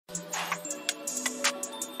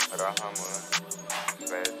raha mulle,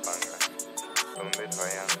 veed pange, tundeid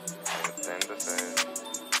hoian, ainult enda sees,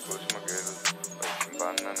 kus ma küll võiksin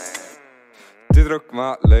panna need. Tüdruk,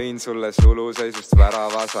 ma lõin sulle suluseisust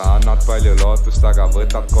värava, sa annad palju lootust, aga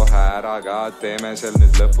võtab kohe ära ka. Teeme sel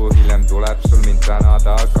nüüd lõpu, hiljem tuleb sul mind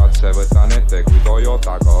tänada. Katse võtan ette, kui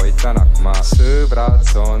Toyotaga hoid tänak ma.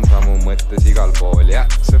 Sõbratsoon samu mõttes igal pool ja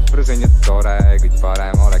sõprus on ju tore, kuid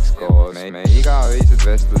parem oleks koos. Me igaöised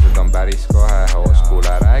vestlused on päris kohe hoos.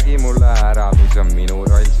 Kuule, räägi mulle ära, mis on minu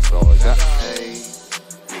roll siis loos. Ei,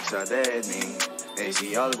 miks sa teed nii?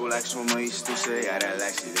 Esialgu läks mu mõistuse, järel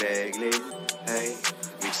läksid reeglid. Ei,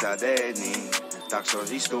 miks sa teed nii?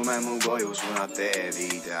 Taksos istume mu koju, suunad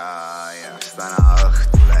teevid ja täna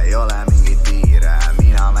õhtul ei ole mingit piire.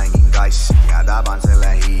 Mina mängin kassi ja taban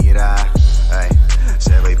selle hiire. Ei,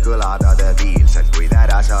 see võib kõlada debiilselt, kuid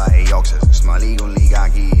ära sa ei jookse, sest ma liigun liiga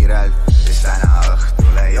kiirelt. Sest täna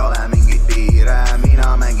õhtul ei ole mingit piire.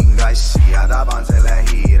 Mina mängin kassi ja taban selle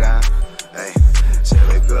hiire. Ei, see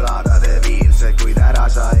võib kõlada debiilselt, kuid ära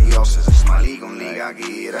sa ei jookse, sest ma liigun liiga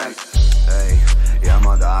kiirelt. Ei, ja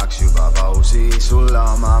ma tahaks juba pausi, sulle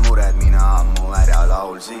oma mured mina ammu ära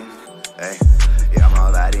laulsin. Ei, ja ma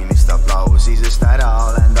väärimist aplausi, sest ära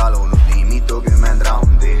olen talunud nii mitukümmend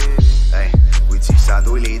raundi. Ei, kuid siis sa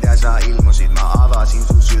tulid ja sa ilmusid, ma avasin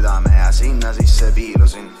su südame ja sinna sisse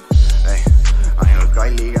piilusin. Ei, ainult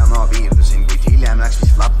kalliga ma piirdusin, kuid hiljem läks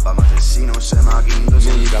vist lappama, sest sinusse ma kiindusin.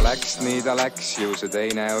 Nii ta läks, ju see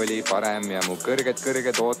teine oli parem ja mu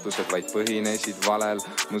kõrged ootused vaid põhinesid valel.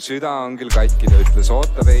 Mu süda on küll katki, ta ütles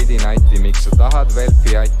oota veidi nati, miks sa tahad veel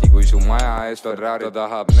Fiati, kui su maja eest Ferrari. Ta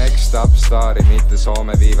tahab next up staari, mitte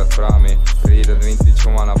Soome viivad praami. Riided vintage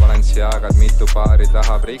humana Balenciagad, mitu paari,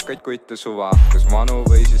 tahab rikkaid kutte suva, kas vanu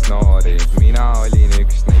või siis noori. Mina olin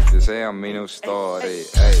üks neid ja see on minu story.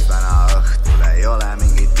 Täna õhtul ei ole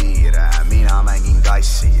mingit piire, mina mängin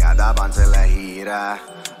kassi ja taban selle hiire.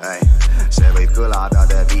 Ei,